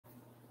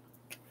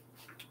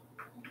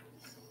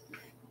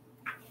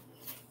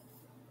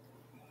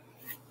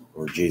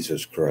Lord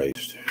Jesus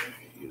Christ,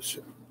 you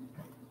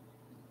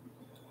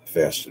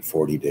fasted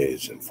 40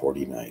 days and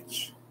 40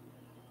 nights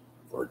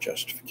for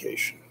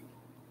justification.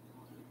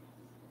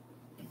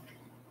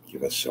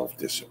 Give us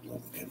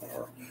self-discipline in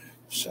our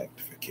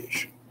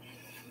sanctification.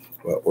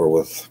 Well, we're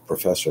with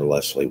Professor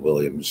Leslie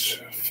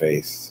Williams'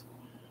 Faith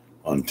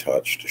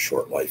Untouched, A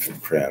Short Life in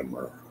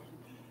Cranmer,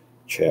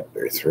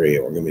 Chapter 3.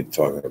 And we're going to be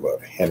talking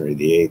about Henry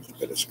VIII,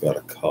 but it's got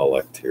a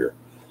collect here.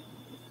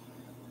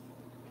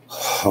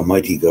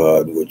 Almighty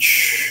God,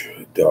 which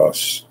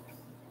dost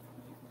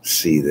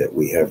see that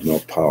we have no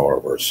power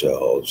of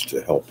ourselves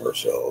to help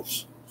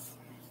ourselves,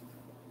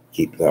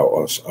 keep thou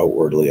us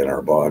outwardly in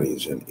our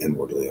bodies and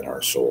inwardly in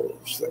our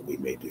souls, that we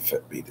may be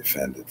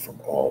defended from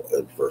all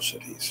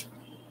adversities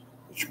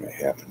which may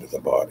happen to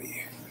the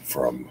body, and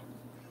from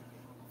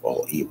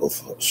all evil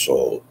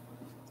soul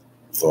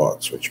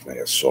thoughts which may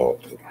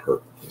assault and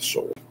hurt the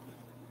soul.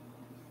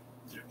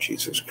 Through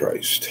Jesus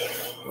Christ.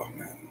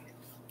 Amen.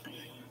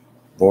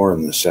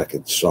 Born the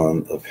second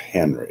son of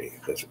Henry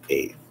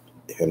VIII,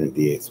 Henry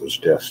VIII was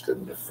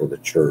destined for the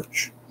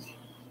church,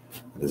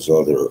 and his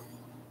older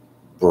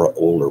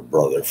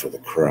brother for the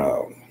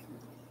crown,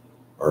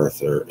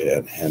 Arthur,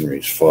 and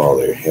Henry's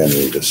father,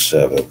 Henry VII.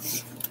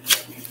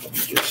 Let me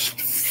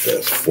just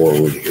fast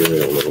forward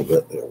here a little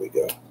bit. There we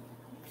go.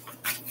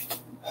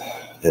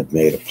 Had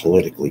made a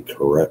politically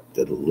correct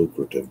and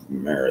lucrative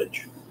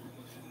marriage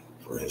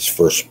for his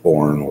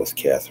firstborn with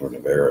Catherine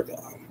of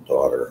Aragon,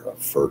 daughter of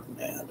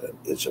Ferdinand and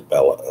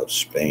Isabella of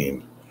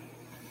Spain.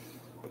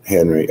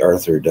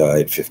 Arthur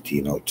died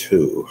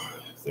 1502.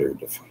 Their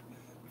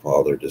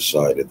father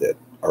decided that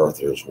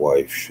Arthur's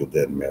wife should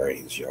then marry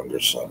his younger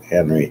son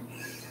Henry,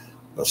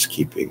 thus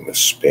keeping the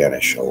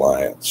Spanish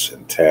alliance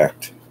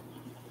intact.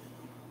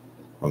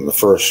 When the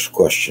first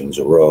questions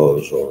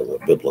arose over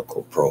the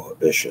biblical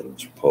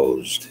prohibitions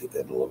posed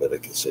in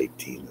Leviticus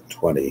 18 and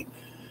 20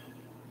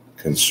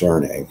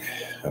 concerning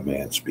a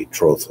man's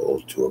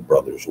betrothal to a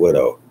brother's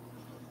widow,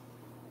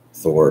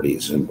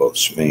 authorities in both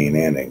Spain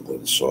and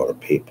England sought a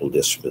papal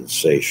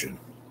dispensation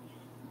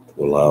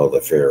to allow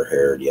the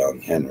fair-haired young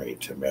Henry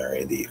to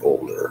marry the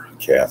older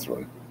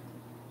Catherine.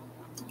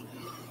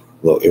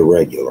 Though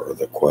irregular,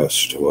 the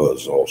quest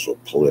was also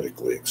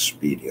politically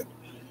expedient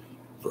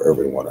for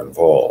everyone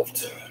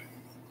involved.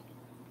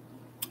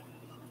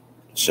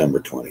 December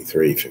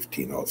 23,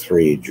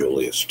 1503,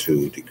 Julius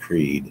II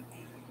decreed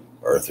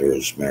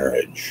Arthur's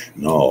marriage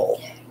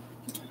null,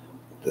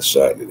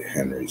 decided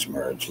Henry's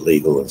marriage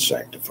legal and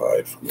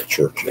sanctified from the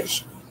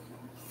church's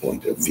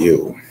point of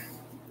view.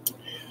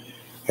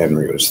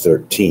 Henry was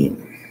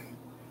 13.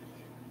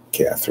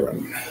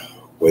 Catherine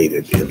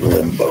waited in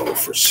limbo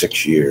for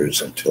 6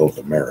 years until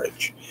the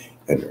marriage.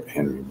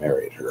 Henry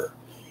married her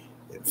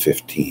in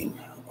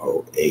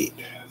 1508,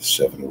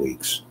 7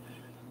 weeks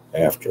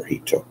after he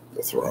took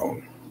the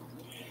throne.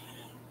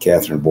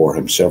 Catherine bore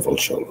him several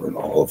children,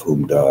 all of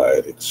whom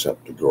died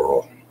except a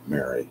girl,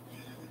 Mary,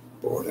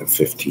 born in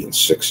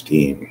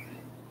 1516.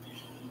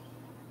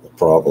 The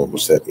problem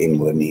was that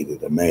England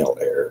needed a male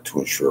heir to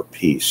ensure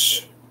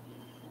peace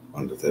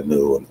under the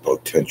new and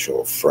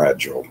potential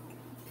fragile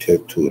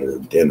Tudor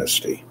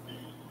dynasty.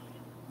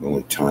 The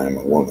only time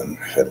a woman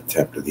had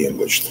attempted the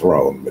English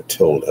throne,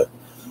 Matilda,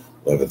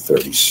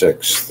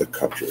 1136, the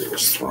country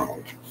was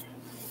thrown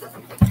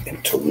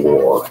into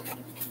war.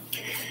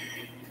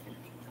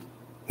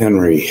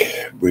 Henry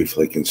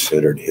briefly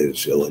considered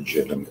his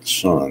illegitimate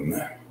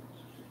son,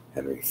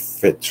 Henry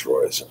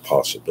Fitzroy, as a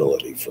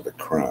possibility for the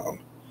crown,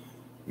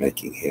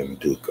 making him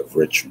Duke of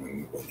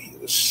Richmond when he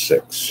was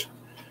 6,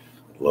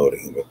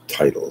 loading him with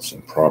titles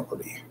and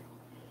property.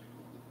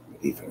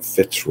 Even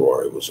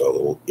Fitzroy was a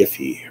little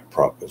iffy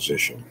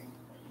proposition.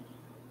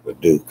 The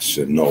dukes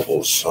and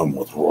nobles, some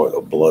with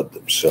royal blood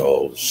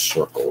themselves,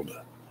 circled,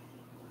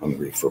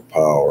 hungry for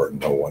power, and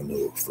no one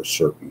knew for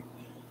certain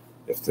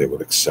if they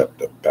would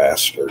accept a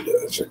bastard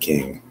as a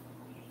king.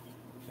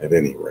 At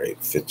any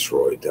rate,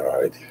 Fitzroy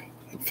died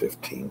in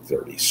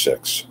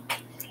 1536.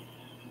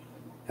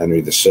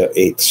 Henry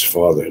VIII's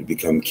father had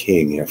become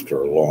king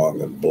after a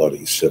long and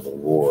bloody civil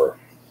war.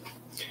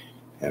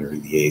 Henry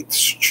VIII's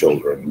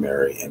children,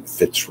 Mary and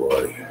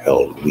Fitzroy,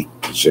 held weak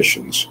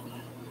positions.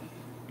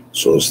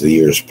 So as the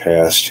years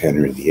passed,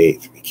 Henry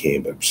VIII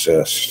became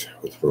obsessed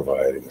with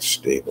providing a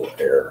stable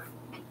heir.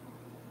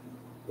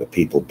 The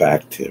people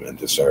backed him in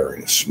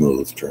desiring a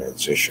smooth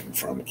transition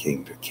from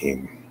king to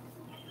king.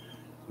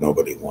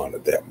 Nobody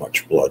wanted that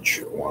much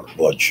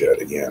bloodshed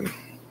again.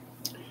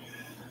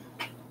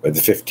 By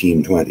the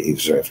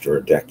 1520s, after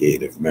a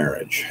decade of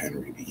marriage,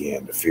 Henry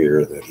began to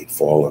fear that he'd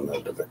fallen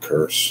under the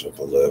curse of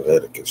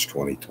Leviticus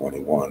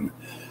 20:21.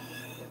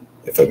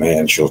 If a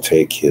man shall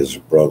take his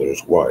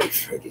brother's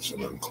wife, it is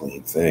an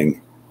unclean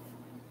thing.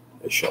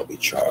 They shall be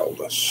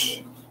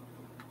childless.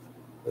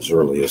 As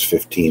early as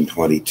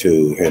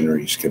 1522,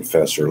 Henry's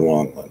confessor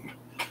Longman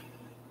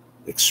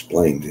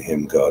explained to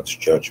him God's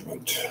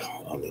judgment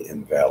on the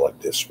invalid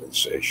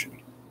dispensation.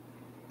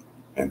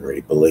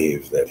 Henry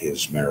believed that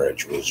his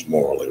marriage was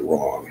morally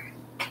wrong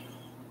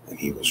and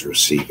he was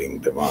receiving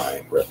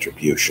divine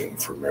retribution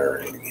for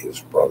marrying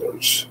his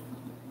brother's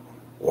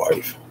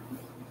wife.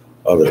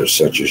 Others,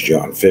 such as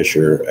John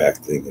Fisher,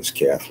 acting as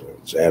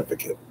Catherine's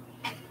advocate,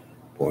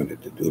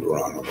 pointed to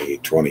Deuteronomy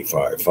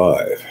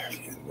 25:5,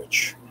 in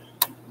which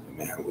the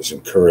man was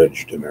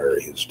encouraged to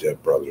marry his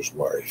dead brother's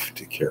wife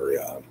to carry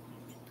on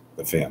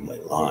the family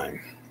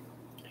line.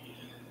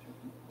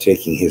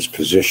 Taking his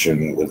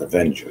position with a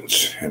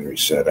vengeance, Henry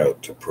set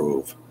out to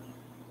prove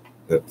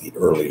that the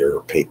earlier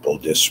papal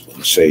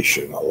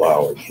dispensation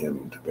allowing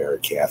him to marry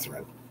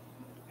Catherine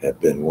had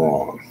been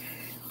wrong,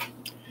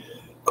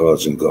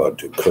 causing God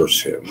to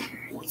curse him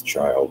with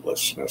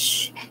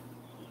childlessness.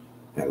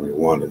 Henry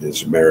wanted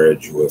his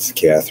marriage with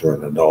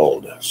Catherine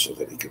annulled so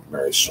that he could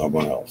marry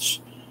someone else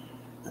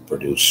and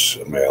produce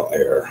a male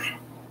heir.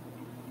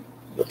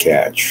 The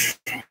catch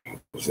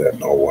was that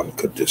no one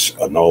could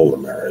annul the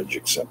marriage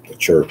except the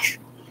church.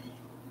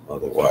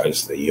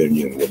 Otherwise, the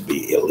union would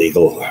be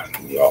illegal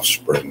and the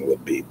offspring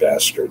would be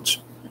bastards.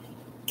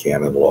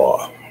 Canon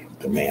law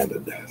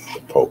demanded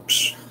the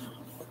Pope's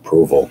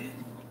approval.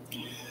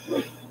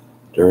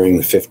 During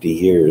the 50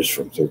 years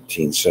from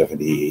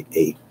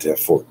 1378 to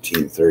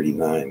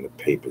 1439, the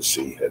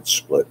papacy had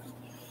split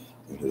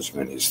into as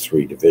many as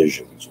 3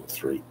 divisions with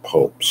 3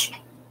 popes.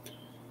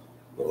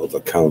 Though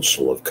the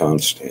Council of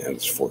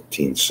Constance,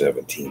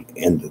 1417,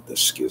 ended the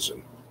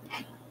schism,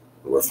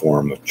 the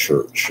reform of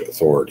church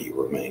authority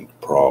remained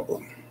a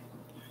problem.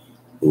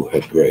 Who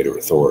had greater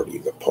authority,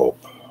 the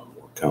Pope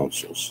or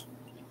councils?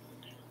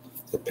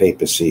 The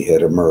papacy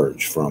had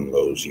emerged from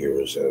those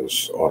years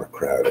as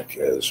autocratic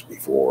as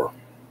before.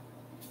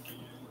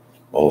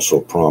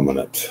 Also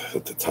prominent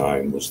at the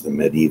time was the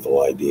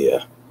medieval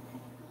idea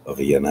of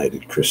a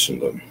united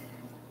Christendom.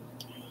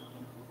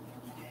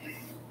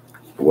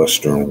 The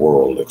Western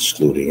world,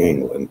 excluding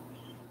England,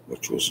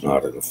 which was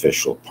not an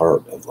official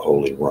part of the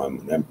Holy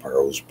Roman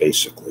Empire, was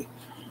basically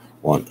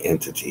one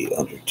entity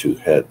under 2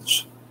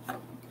 heads,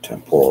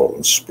 temporal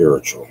and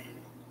spiritual.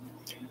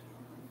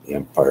 The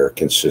empire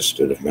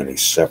consisted of many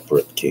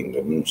separate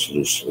kingdoms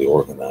loosely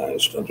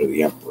organized under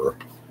the emperor,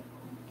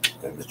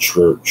 and the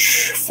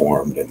church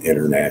formed an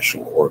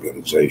international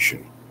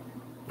organization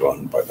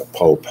run by the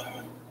Pope.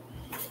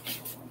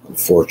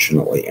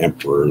 Unfortunately,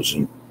 emperors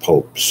and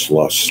popes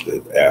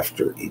lusted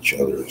after each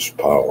other's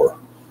power,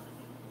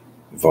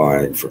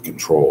 vying for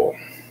control.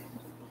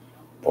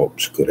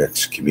 Popes could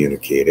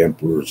excommunicate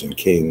emperors and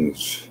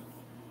kings,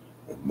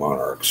 and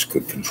monarchs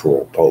could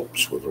control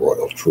popes with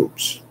royal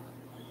troops.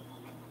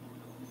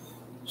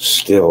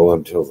 Still,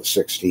 until the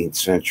 16th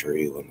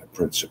century, when the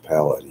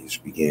principalities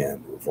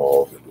began to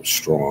evolve into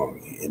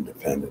strong,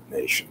 independent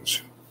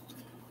nations,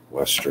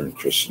 Western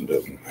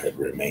Christendom had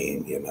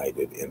remained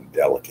united in a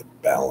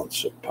delicate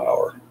balance of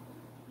power.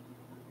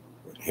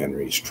 When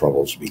Henry's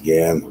troubles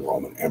began, the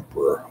Roman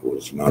emperor, who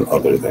was none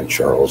other than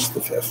Charles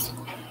V,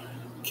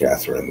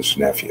 Catherine's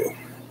nephew.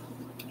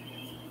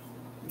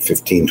 In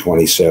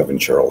 1527,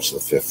 Charles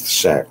V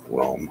sacked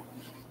Rome.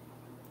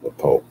 The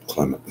Pope,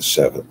 Clement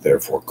VII,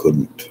 therefore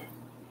couldn't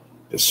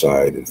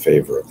decide in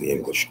favor of the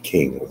English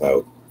king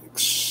without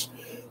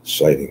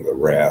exciting the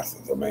wrath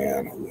of the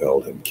man who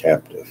held him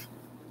captive.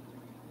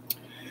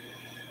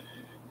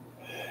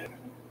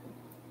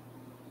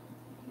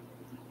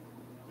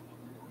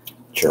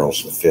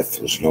 Charles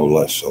V was no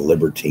less a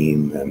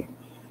libertine than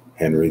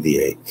Henry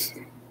VIII,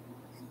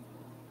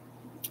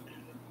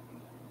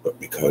 but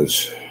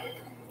because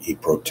he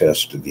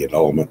protested the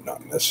annulment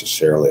not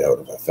necessarily out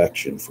of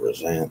affection for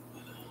his aunt,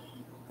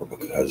 or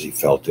because he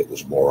felt it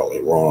was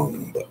morally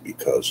wrong, but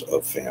because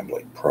of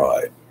family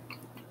pride.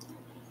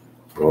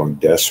 Growing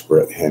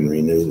desperate,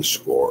 Henry knew the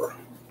score.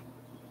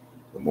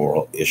 The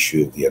moral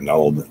issue of the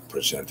annulment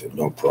presented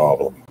no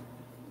problem.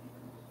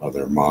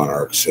 Other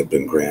monarchs had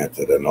been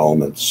granted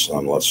annulments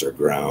on lesser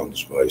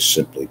grounds by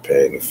simply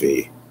paying a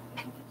fee.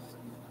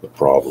 The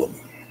problem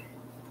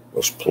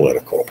was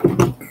political.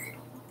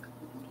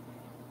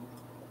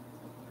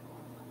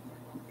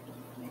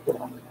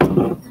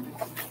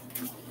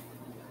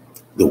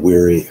 The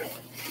weary,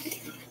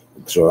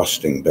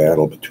 exhausting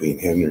battle between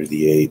Henry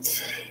VIII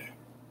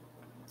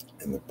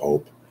and the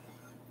Pope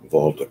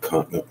involved a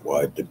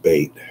continent-wide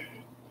debate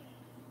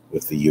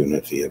with the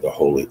unity of the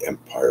Holy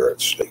Empire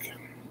at stake.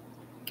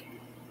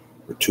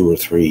 For 2 or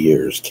 3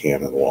 years,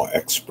 canon law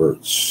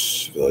experts,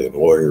 civilian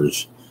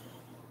lawyers,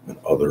 and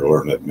other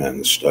learned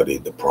men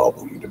studied the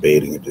problem,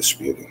 debating and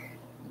disputing.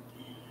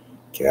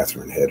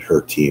 Catherine had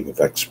her team of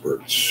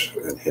experts,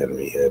 and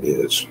Henry had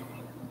his.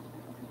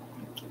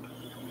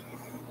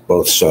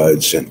 Both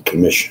sides sent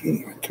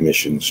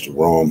commissions to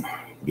Rome,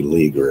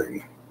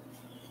 beleaguering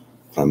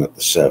Clement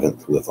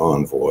VII with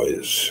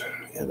envoys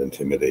and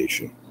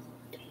intimidation.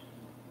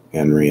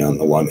 Henry, on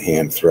the one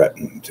hand,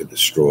 threatened to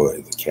destroy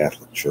the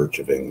Catholic Church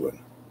of England.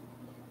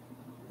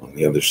 On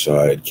the other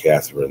side,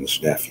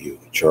 Catherine's nephew,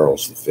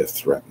 Charles V,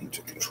 threatened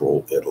to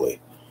control Italy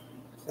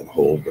and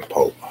hold the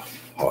Pope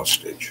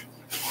hostage.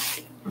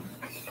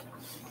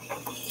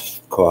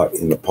 Caught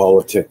in the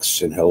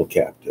politics and held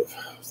captive,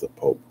 the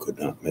Pope could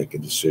not make a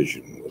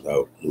decision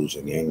without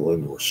losing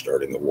England or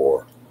starting a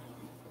war.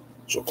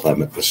 So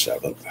Clement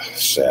VII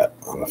sat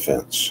on a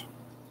fence,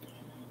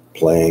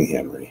 playing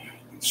Henry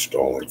and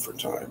stalling for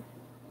time.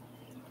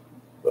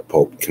 The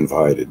Pope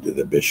confided to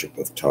the Bishop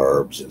of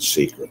Tarbes in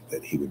secret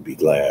that he would be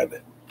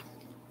glad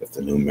if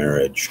the new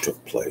marriage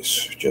took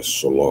place, just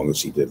so long as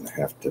he didn't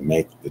have to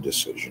make the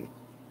decision.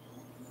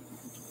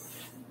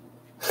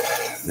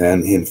 Then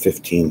in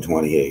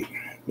 1528,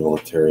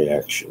 military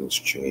actions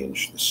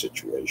changed the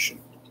situation.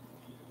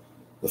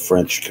 The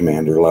French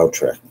commander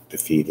Lautrec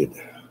defeated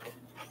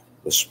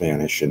the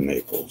Spanish in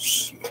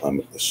Naples.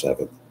 Clement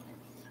VII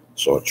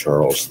saw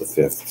Charles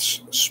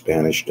V's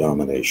Spanish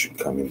domination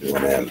coming to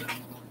an end.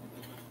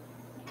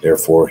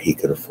 Therefore, he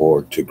could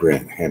afford to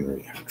grant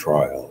Henry a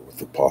trial with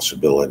the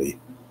possibility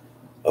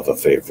of a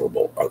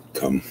favorable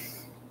outcome.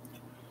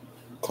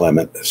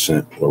 Clement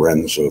sent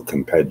Lorenzo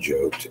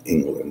Campeggio to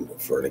England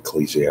for an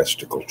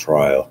ecclesiastical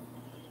trial,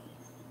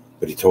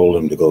 but he told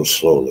him to go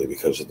slowly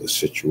because of the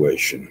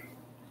situation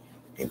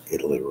in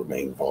Italy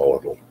remained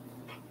volatile.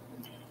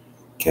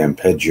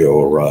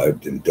 Campeggio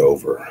arrived in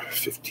Dover,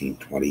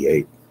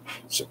 1528,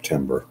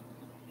 September,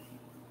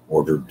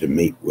 ordered to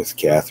meet with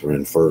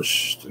Catherine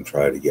first and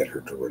try to get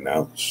her to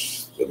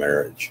renounce the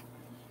marriage.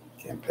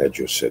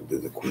 Campeggio said to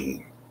the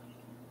Queen,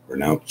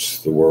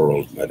 "Renounce the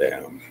world,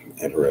 madame,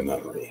 enter a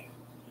nunnery."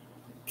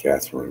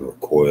 Catherine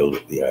recoiled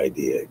at the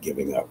idea of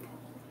giving up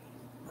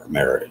her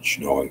marriage,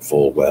 knowing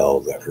full well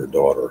that her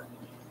daughter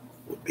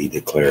would be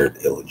declared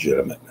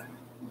illegitimate.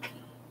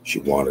 She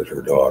wanted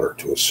her daughter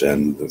to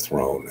ascend the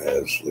throne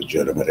as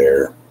legitimate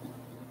heir.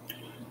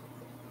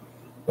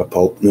 The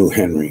Pope knew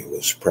Henry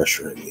was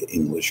pressuring the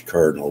English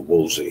Cardinal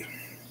Wolsey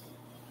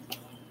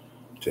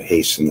to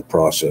hasten the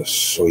process,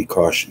 so he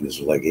cautioned his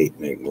legate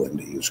in England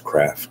to use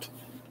craft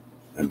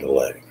and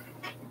delay.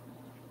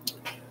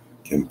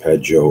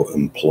 Campeggio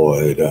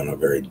employed on a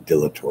very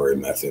dilatory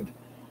method,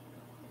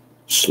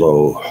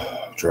 slow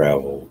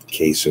travel,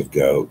 case of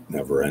gout,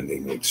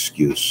 never-ending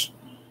excuse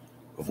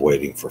of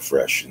waiting for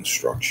fresh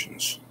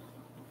instructions.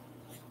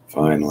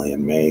 Finally,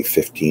 in May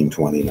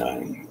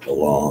 1529, the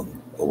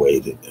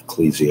long-awaited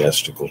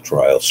ecclesiastical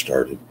trial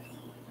started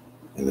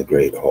in the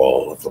Great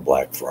Hall of the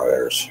Black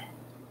Friars.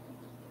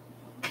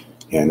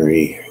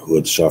 Henry, who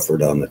had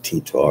suffered on the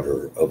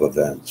teeter of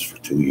events for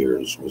 2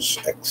 years, was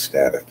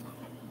ecstatic.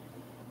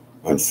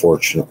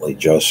 Unfortunately,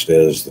 just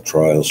as the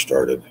trial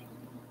started,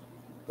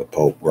 the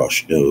Pope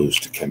rushed news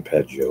to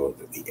Campeggio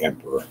that the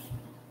Emperor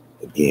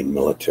had gained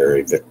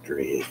military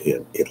victory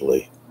in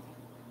Italy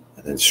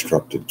and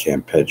instructed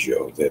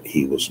Campeggio that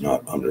he was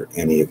not under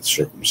any of the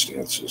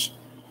circumstances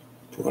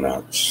to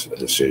announce a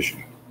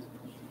decision.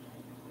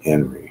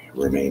 Henry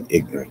remained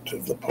ignorant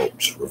of the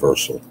Pope's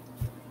reversal.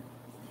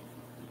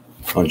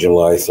 On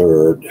July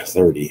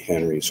 30,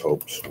 Henry's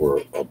hopes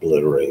were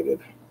obliterated.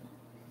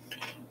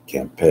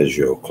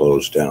 Campeggio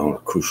closed down a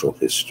crucial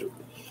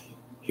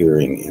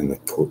hearing in the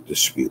court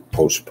dispute,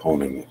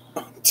 postponing it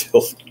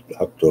until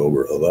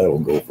October. Oh, that'll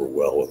go over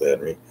well with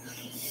Henry.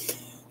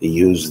 He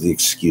used the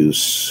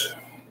excuse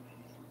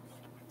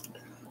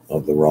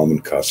of the Roman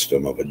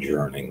custom of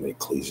adjourning the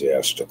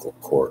ecclesiastical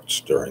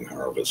courts during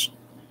harvest.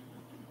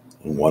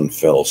 In one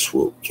fell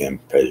swoop,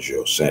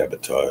 Campeggio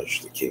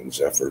sabotaged the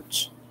king's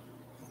efforts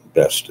and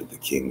bested the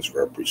king's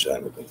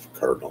representative,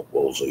 Cardinal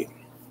Wolsey.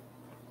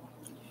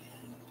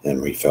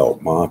 Henry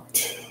felt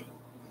mocked.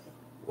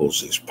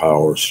 Wolsey's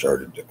power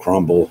started to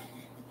crumble,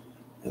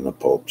 and the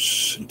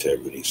Pope's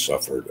integrity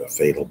suffered a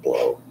fatal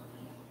blow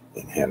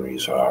in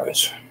Henry's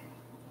eyes.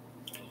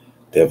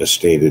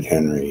 Devastated,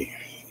 Henry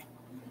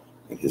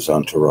and his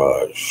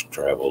entourage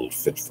traveled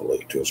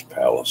fitfully to his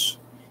palace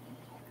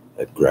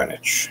at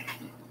Greenwich.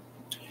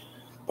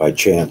 By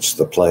chance,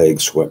 the plague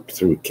swept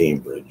through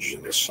Cambridge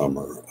in the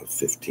summer of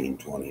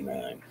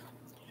 1529.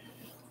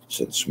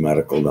 Since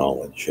medical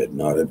knowledge had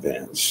not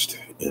advanced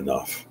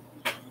enough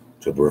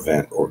to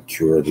prevent or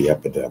cure the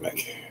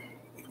epidemic,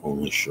 the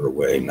only sure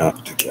way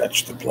not to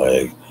catch the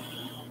plague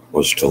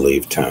was to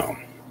leave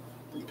town.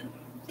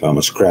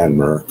 Thomas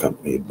Cranmer,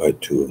 accompanied by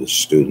 2 of his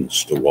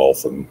students to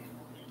Waltham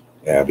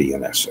Abbey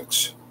in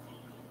Essex,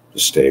 to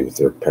stay with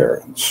their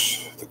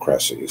parents, the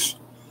Cressys,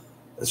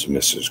 as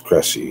Mrs.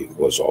 Cressy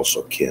was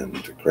also kin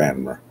to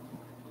Cranmer.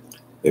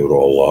 They would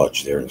all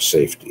lodge there in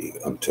safety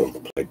until the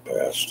plague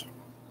passed.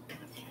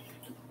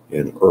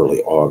 In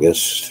early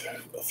August,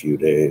 a few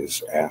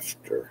days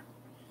after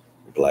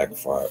the Black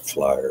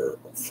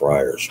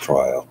Friars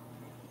trial,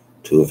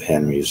 2 of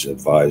Henry's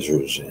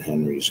advisors in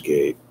Henry's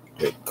great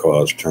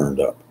cause turned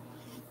up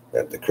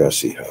at the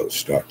Cressy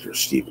house. Dr.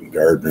 Stephen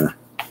Gardner,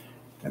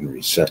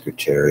 Henry's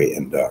secretary,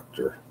 and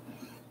Dr.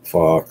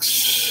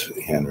 Fox,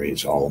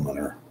 Henry's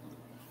almoner,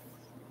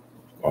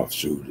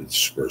 officer who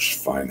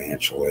dispersed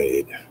financial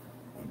aid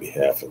on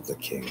behalf of the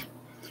king.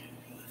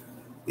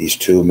 These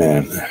 2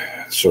 men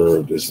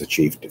served as the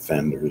chief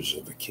defenders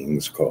of the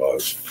king's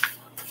cause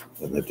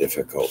in the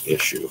difficult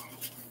issue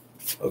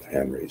of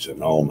Henry's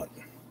annulment.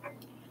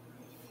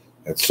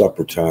 At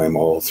supper time,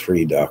 all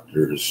 3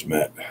 doctors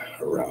met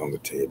around the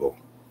table.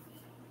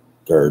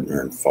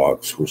 Gardner and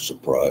Fox were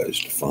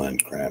surprised to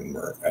find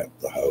Cranmer at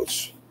the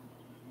house.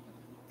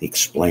 He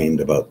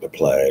explained about the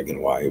plague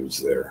and why he was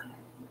there.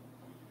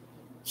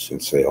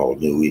 Since they all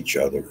knew each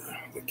other,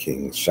 the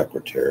king's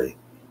secretary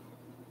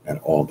and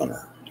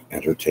almoner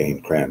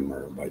entertained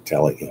Cranmer by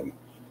telling him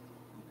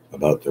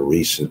about the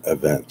recent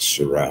events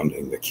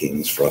surrounding the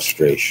king's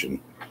frustration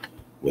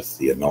with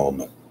the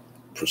annulment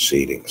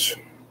proceedings.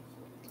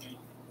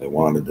 They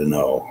wanted to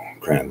know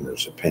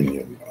Cranmer's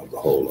opinion of the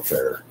whole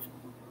affair.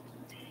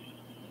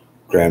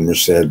 Cranmer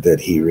said that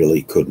he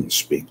really couldn't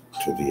speak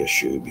to the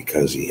issue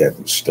because he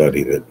hadn't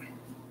studied it,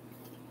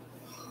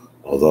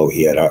 although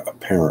he had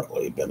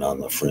apparently been on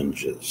the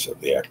fringes of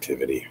the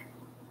activity.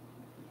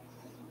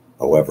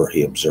 However,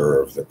 he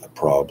observed that the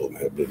problem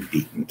had been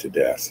beaten to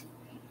death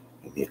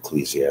in the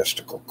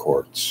ecclesiastical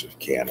courts of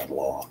canon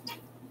law,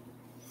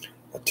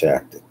 a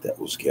tactic that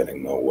was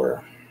getting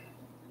nowhere.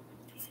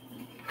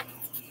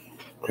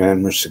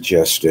 Cranmer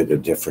suggested a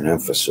different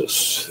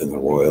emphasis in the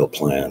royal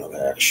plan of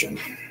action.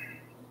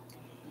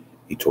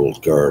 He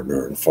told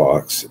Gardiner and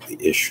Fox that the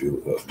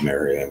issue of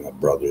marrying a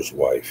brother's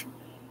wife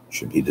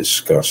should be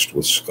discussed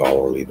with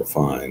scholarly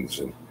defines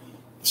and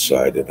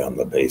decided on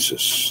the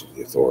basis of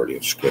the authority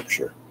of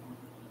Scripture.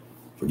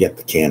 Forget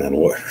the canon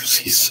lawyers,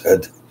 he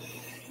said.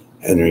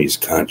 Henry's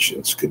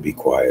conscience could be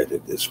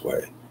quieted this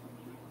way,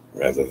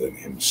 rather than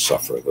him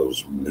suffer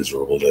those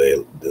miserable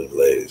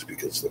delays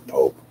because the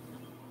Pope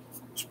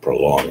was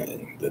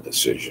prolonging the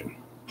decision.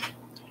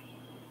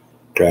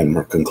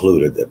 Cranmer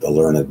concluded that the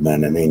learned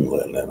men in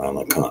England and on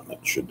the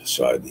continent should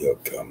decide the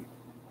outcome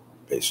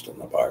based on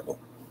the Bible.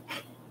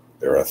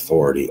 Their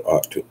authority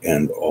ought to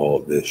end all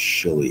this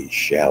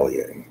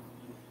shilly-shallying.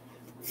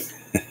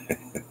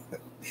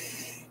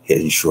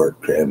 In short,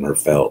 Cranmer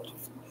felt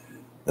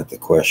that the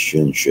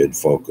question should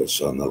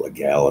focus on the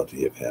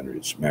legality of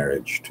Henry's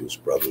marriage to his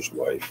brother's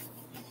wife.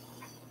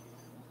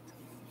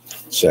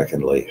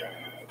 Secondly,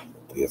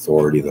 the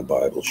authority of the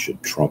Bible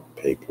should trump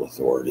papal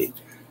authority.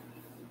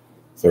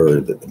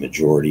 Third, that the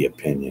majority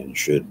opinion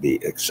should be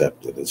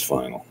accepted as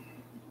final.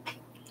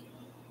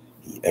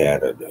 He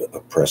added a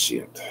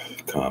prescient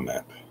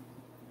comment.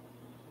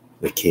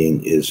 The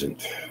king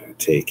isn't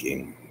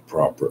taking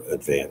proper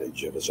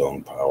advantage of his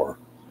own power.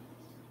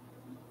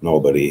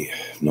 Nobody,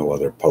 no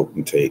other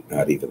potentate,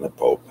 not even the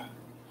Pope,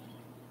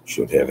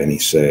 should have any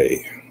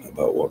say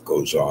about what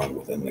goes on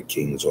within the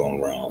king's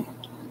own realm.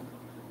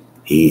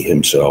 He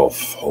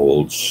himself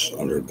holds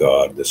under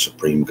God the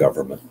supreme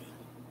government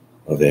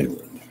of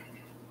England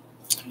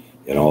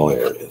in all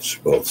areas,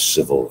 both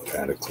civil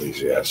and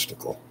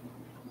ecclesiastical.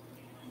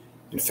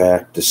 In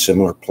fact, a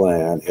similar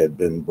plan had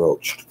been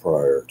broached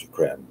prior to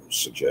Cranmer's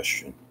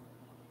suggestion.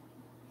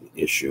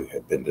 The issue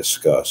had been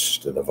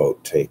discussed and a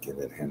vote taken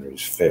in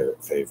Henry's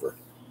favor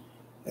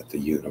at the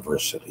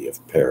University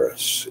of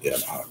Paris in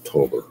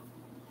October.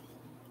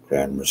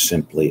 Cranmer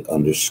simply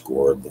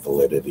underscored the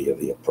validity of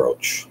the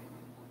approach.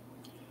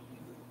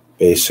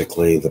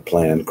 Basically, the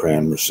plan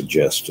Cranmer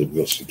suggested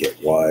was to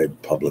get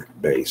wide public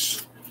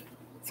base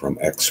from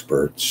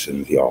experts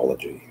in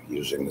theology,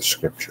 using the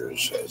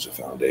Scriptures as a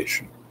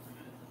foundation,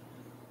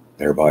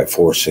 thereby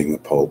forcing the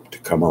Pope to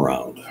come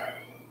around.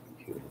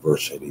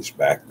 Universities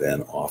back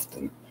then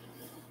often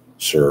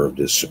served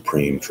as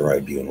supreme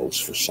tribunals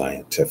for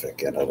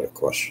scientific and other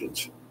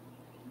questions.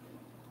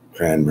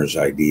 Cranmer's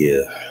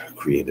idea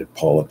created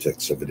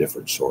politics of a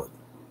different sort,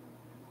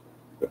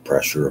 the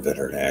pressure of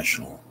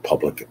international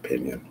public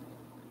opinion.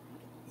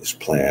 His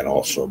plan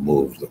also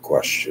moved the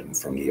question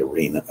from the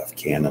arena of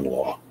canon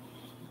law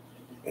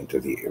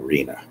into the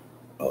arena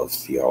of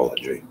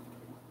theology.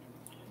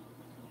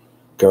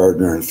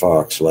 Gardiner and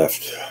Fox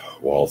left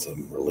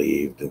Waltham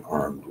relieved and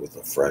armed with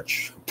a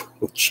fresh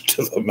approach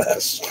to the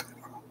mess.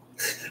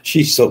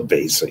 She's so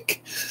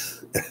basic.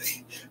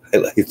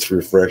 It's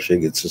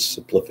refreshing. It's a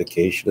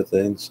simplification of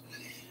things,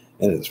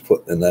 and it's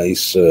put in a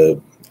nice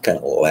kind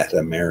of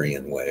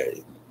Latimerian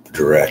way,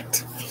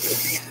 direct.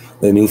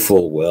 They knew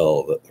full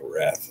well that the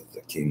wrath of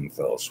the king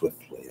fell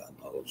swiftly on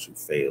those who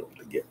failed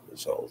to get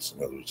results.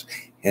 In other words,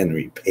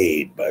 Henry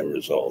paid by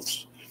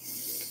results.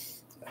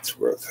 That's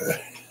worth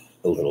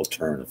a little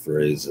turn of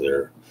phrase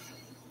there.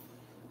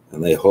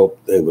 And they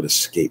hoped they would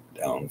escape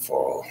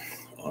downfall,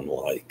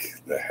 unlike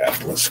the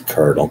hapless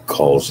Cardinal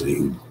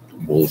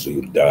Wolsey,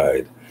 who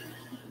died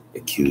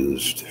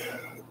accused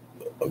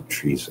of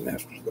treason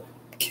after the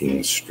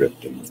king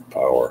stripped him of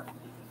power.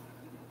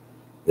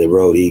 They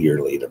wrote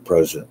eagerly to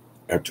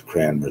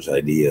Cranmer's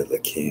idea of the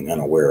king,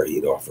 unaware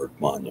he'd offered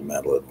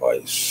monumental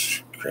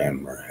advice.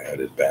 Cranmer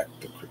headed back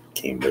to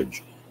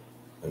Cambridge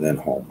and then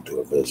home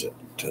to a visit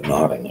to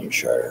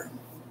Nottinghamshire.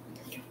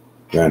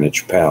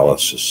 Greenwich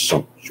Palace, a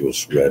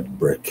sumptuous red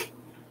brick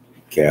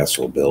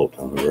castle built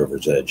on the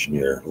river's edge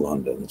near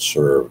London,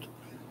 served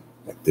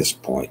at this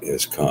point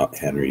as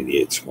Henry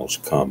VIII's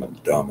most common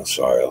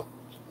domicile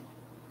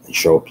and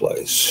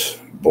showplace.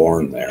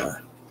 Born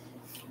there,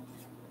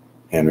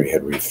 Henry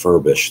had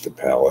refurbished the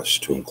palace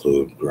to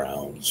include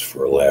grounds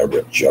for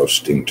elaborate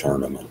jousting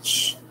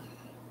tournaments,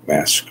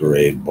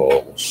 masquerade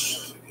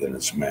balls, and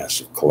its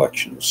massive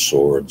collection of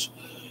swords,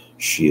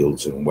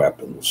 shields, and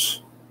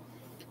weapons.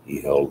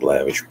 He held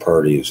lavish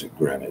parties at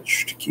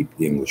Greenwich to keep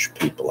the English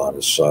people on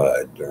his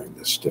side during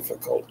this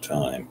difficult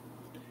time.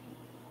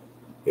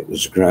 It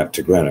was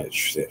to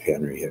Greenwich that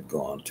Henry had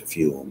gone to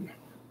fume,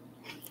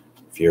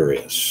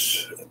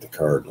 furious at the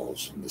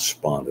cardinals and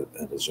despondent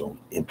at his own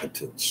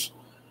impotence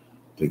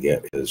to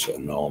get his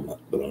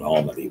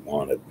annulment he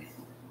wanted.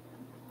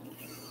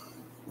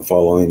 The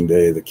following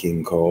day, the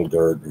king called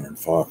Gardiner and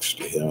Fox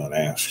to him and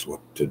asked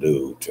what to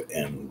do to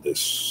end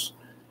this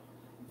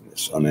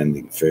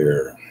unending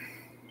affair.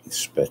 He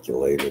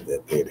speculated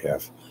that they'd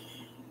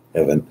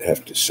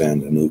have to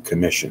send a new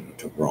commission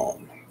to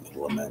Rome, and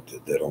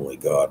lamented that only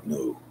God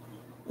knew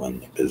when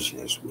the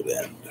business would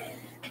end.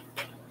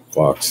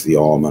 Fox, the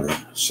almoner,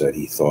 said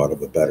he thought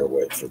of a better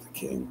way for the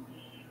king.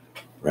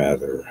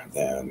 Rather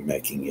than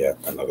making yet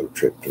another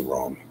trip to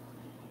Rome,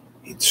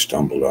 he'd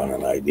stumbled on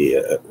an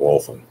idea at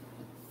Waltham.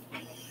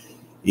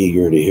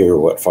 Eager to hear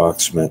what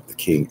Fox meant, the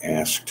king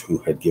asked who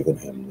had given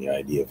him the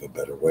idea of a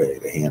better way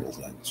to handle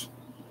things.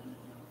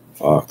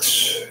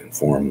 Fox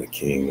informed the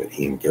king that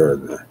he and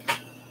Gardiner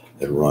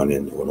had run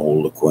into an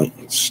old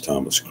acquaintance,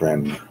 Thomas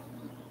Cranmer,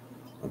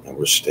 when they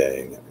were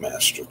staying at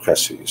Master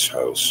Cressy's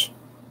house.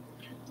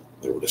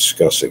 They were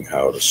discussing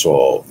how to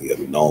solve the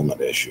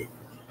annulment issue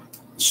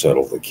and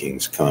settle the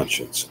king's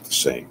conscience at the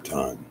same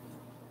time.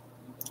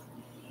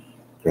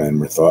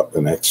 Cranmer thought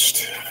the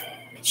next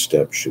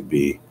step should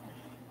be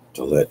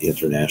to let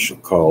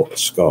international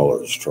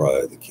scholars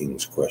try the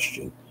king's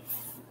question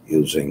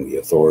using the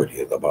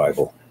authority of the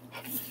Bible,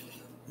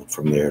 and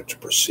from there to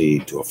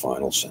proceed to a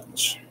final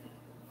sentence.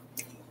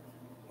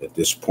 At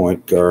this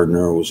point,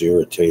 Gardiner was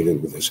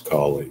irritated with his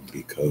colleague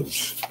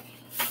because,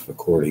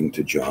 according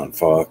to John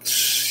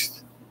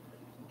Fox,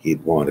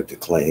 he'd wanted to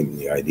claim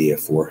the idea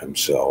for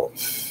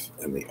himself,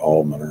 and the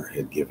almoner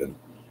had given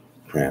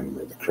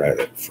Cranmer the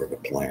credit for the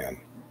plan.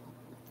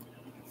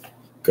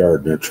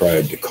 Gardiner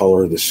tried to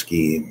color the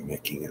scheme,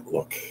 making it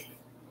look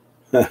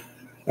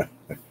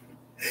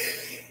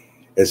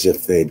as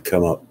if they'd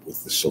come up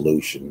with the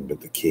solution,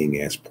 but the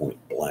king asked point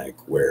blank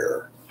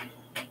where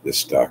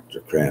this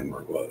Dr.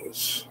 Cranmer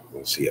was.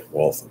 Was he at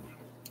Waltham?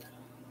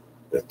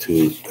 The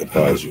two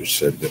advisors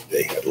said that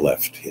they had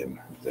left him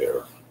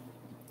there.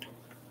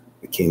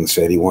 The king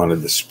said he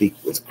wanted to speak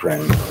with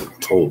Cranmer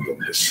and told them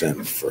to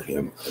send for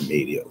him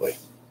immediately.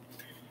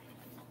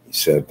 He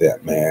said,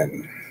 "That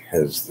man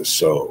has the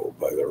sow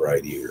by the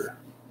right ear.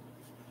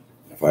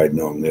 If I'd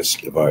known this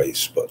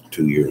device but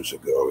 2 years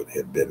ago, it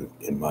had been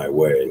in my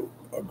way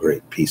a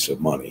great piece of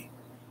money,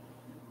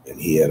 and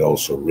he had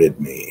also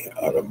rid me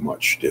out of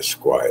much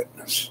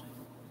disquietness."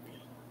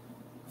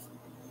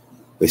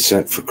 They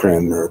sent for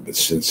Cranmer, but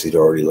since he'd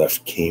already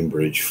left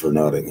Cambridge for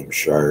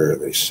Nottinghamshire,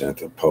 they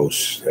sent a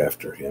post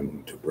after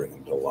him to bring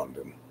him to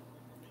London.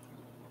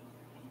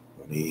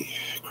 When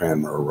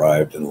Cranmer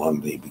arrived in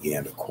London, he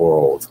began to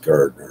quarrel with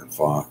Gardiner and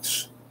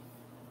Fox.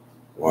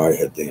 Why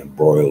had they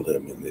embroiled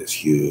him in this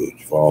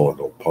huge,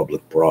 volatile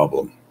public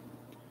problem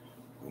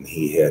when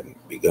he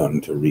hadn't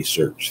begun to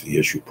research the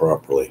issue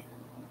properly?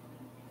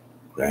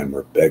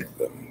 Cranmer begged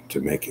them to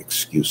make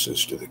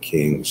excuses to the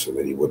king so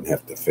that he wouldn't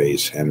have to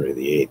face Henry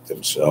VIII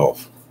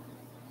himself.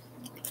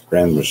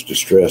 Cranmer's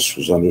distress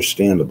was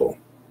understandable.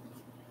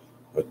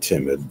 A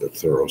timid but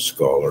thorough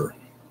scholar,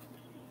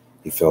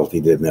 he felt he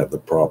didn't have the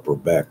proper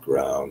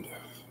background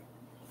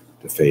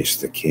to face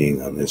the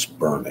king on this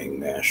burning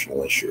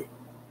national issue.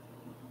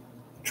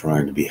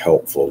 Trying to be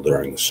helpful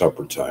during the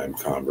supper time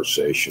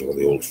conversation with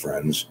the old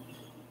friends,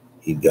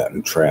 he'd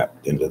gotten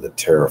trapped into the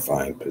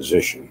terrifying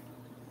position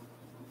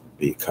of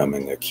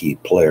becoming a key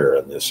player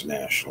in this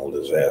national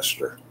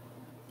disaster,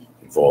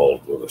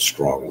 involved with a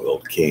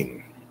strong-willed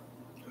king.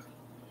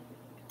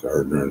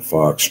 Gardiner and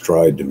Fox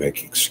tried to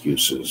make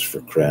excuses for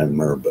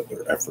Cranmer, but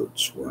their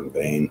efforts were in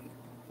vain.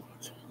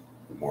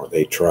 The more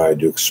they tried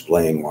to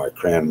explain why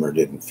Cranmer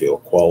didn't feel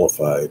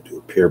qualified to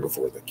appear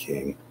before the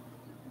king,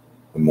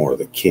 the more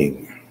the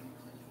king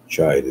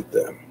chided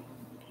them.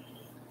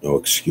 No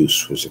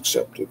excuse was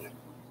accepted.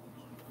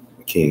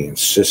 The king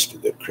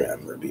insisted that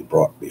Cranmer be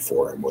brought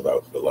before him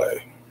without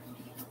delay.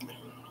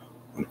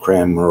 When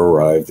Cranmer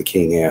arrived, the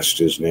king asked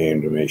his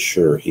name to make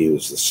sure he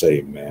was the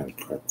same man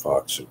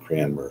Fox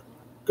and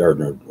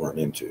Gardiner weren't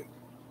into.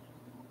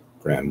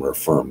 Cranmer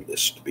affirmed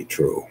this to be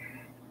true.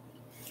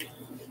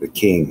 The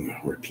king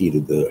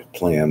repeated the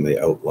plan they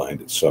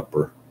outlined at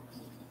supper.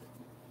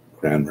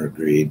 Cranmer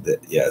agreed that,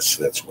 yes,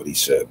 that's what he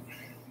said.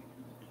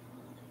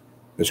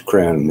 As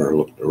Cranmer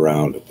looked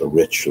around at the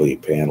richly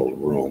paneled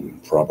room,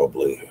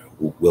 probably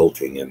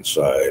wilting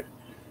inside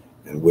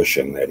and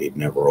wishing that he'd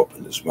never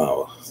opened his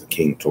mouth, the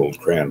king told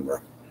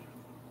Cranmer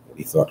that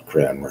he thought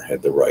Cranmer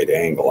had the right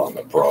angle on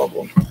the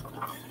problem,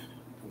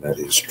 and that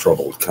his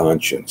troubled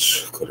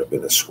conscience could have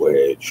been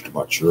assuaged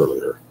much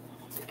earlier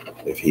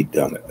if he'd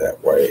done it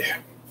that way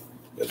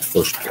in the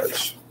first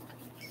place.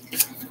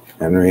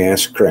 Henry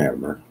asked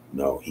Cranmer,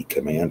 no, he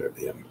commanded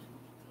him,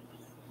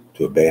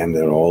 to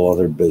abandon all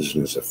other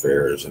business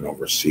affairs and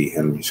oversee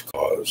Henry's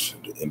cause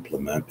and to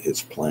implement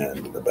his plan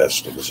to the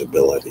best of his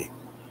ability.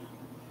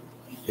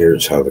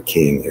 Here's how the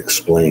king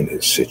explained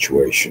his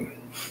situation.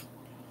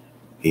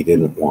 He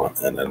didn't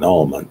want an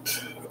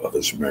annulment of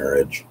his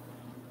marriage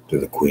to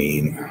the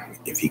Queen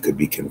if he could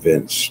be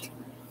convinced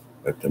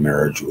that the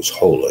marriage was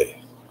holy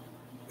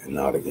and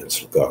not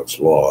against God's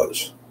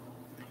laws.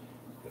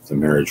 If the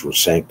marriage were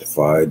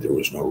sanctified, there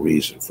was no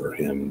reason for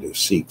him to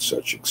seek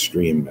such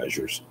extreme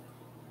measures,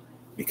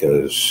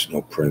 because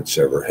no prince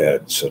ever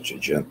had such a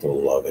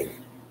gentle, loving,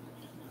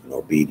 and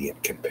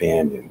obedient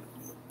companion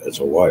as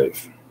a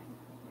wife.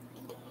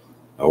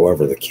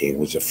 However, the king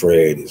was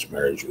afraid his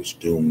marriage was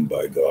doomed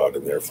by God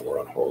and therefore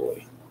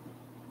unholy.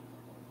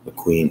 The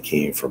Queen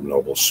came from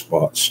noble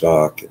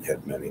stock and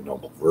had many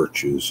noble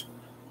virtues,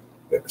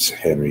 that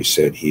Henry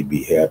said he'd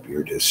be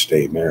happier to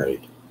stay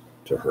married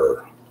to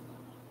her,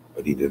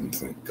 but he didn't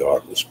think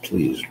God was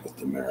pleased with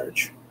the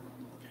marriage.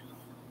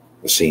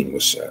 The scene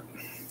was set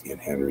in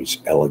Henry's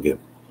elegant,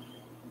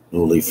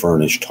 newly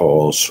furnished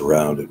hall,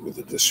 surrounded with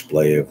a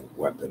display of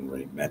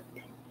weaponry meant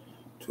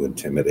to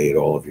intimidate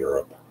all of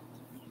Europe.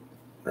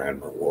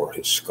 Cranmer wore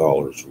his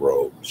scholar's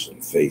robes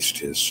and faced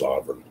his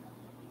sovereign,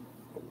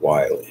 a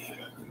wily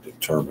and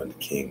determined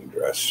king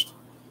dressed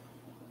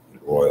in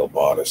royal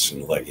bodice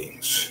and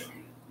leggings.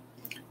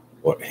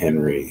 What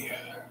Henry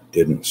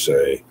didn't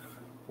say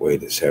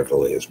weighed as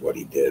heavily as what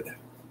he did.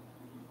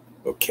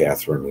 Though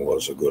Catherine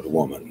was a good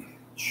woman,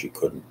 she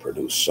couldn't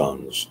produce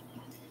sons,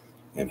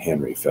 and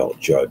Henry felt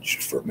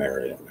judged for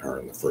marrying her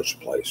in the first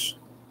place.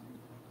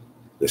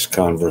 This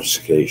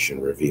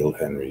conversation revealed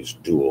Henry's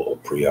dual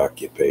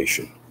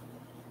preoccupation: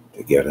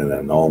 to get an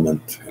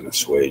annulment and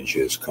assuage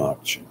his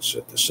conscience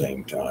at the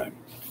same time.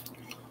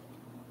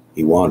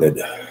 He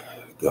wanted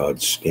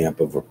God's stamp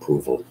of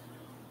approval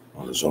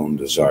on his own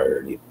desire,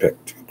 and he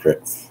picked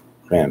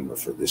Cranmer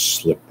for this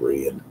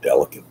slippery and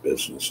delicate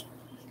business.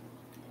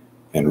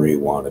 Henry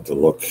wanted to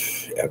look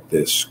at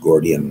this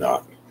Gordian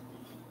knot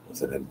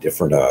with an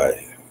indifferent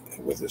eye,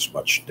 and with as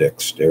much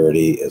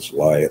dexterity as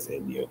lieth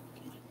in you,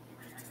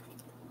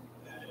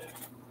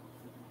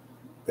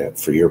 that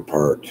for your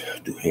part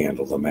to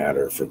handle the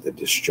matter for the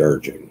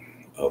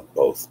discharging of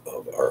both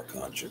of our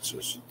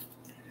consciences.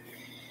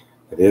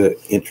 It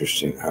is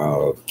interesting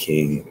how the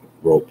king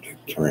roped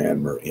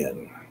Cranmer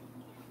in.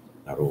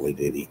 Not only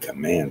did he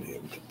command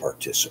him to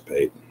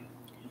participate,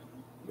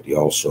 but he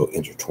also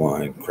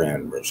intertwined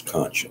Cranmer's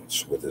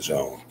conscience with his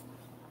own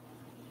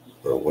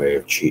for a way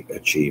of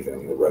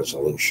achieving the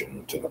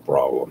resolution to the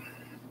problem.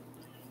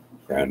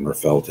 Cranmer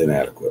felt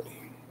inadequate.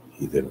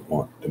 He didn't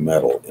want to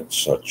meddle in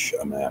such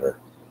a matter.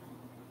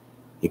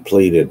 He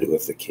pleaded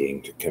with the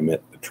king to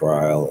commit the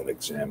trial and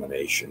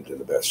examination to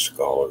the best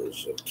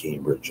scholars of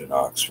Cambridge and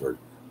Oxford,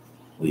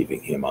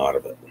 leaving him out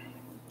of it.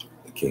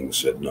 The king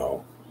said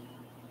no.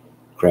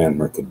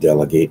 Cranmer could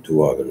delegate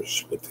to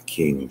others, but the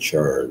king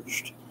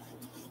charged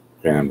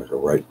Cranmer to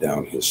write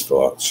down his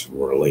thoughts and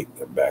relate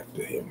them back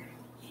to him.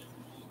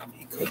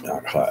 He could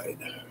not hide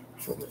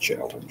from the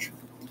challenge.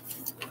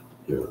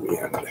 Here we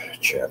end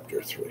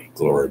chapter 3.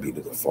 Glory be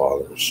to the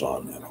Father,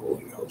 Son, and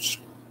Holy Ghost.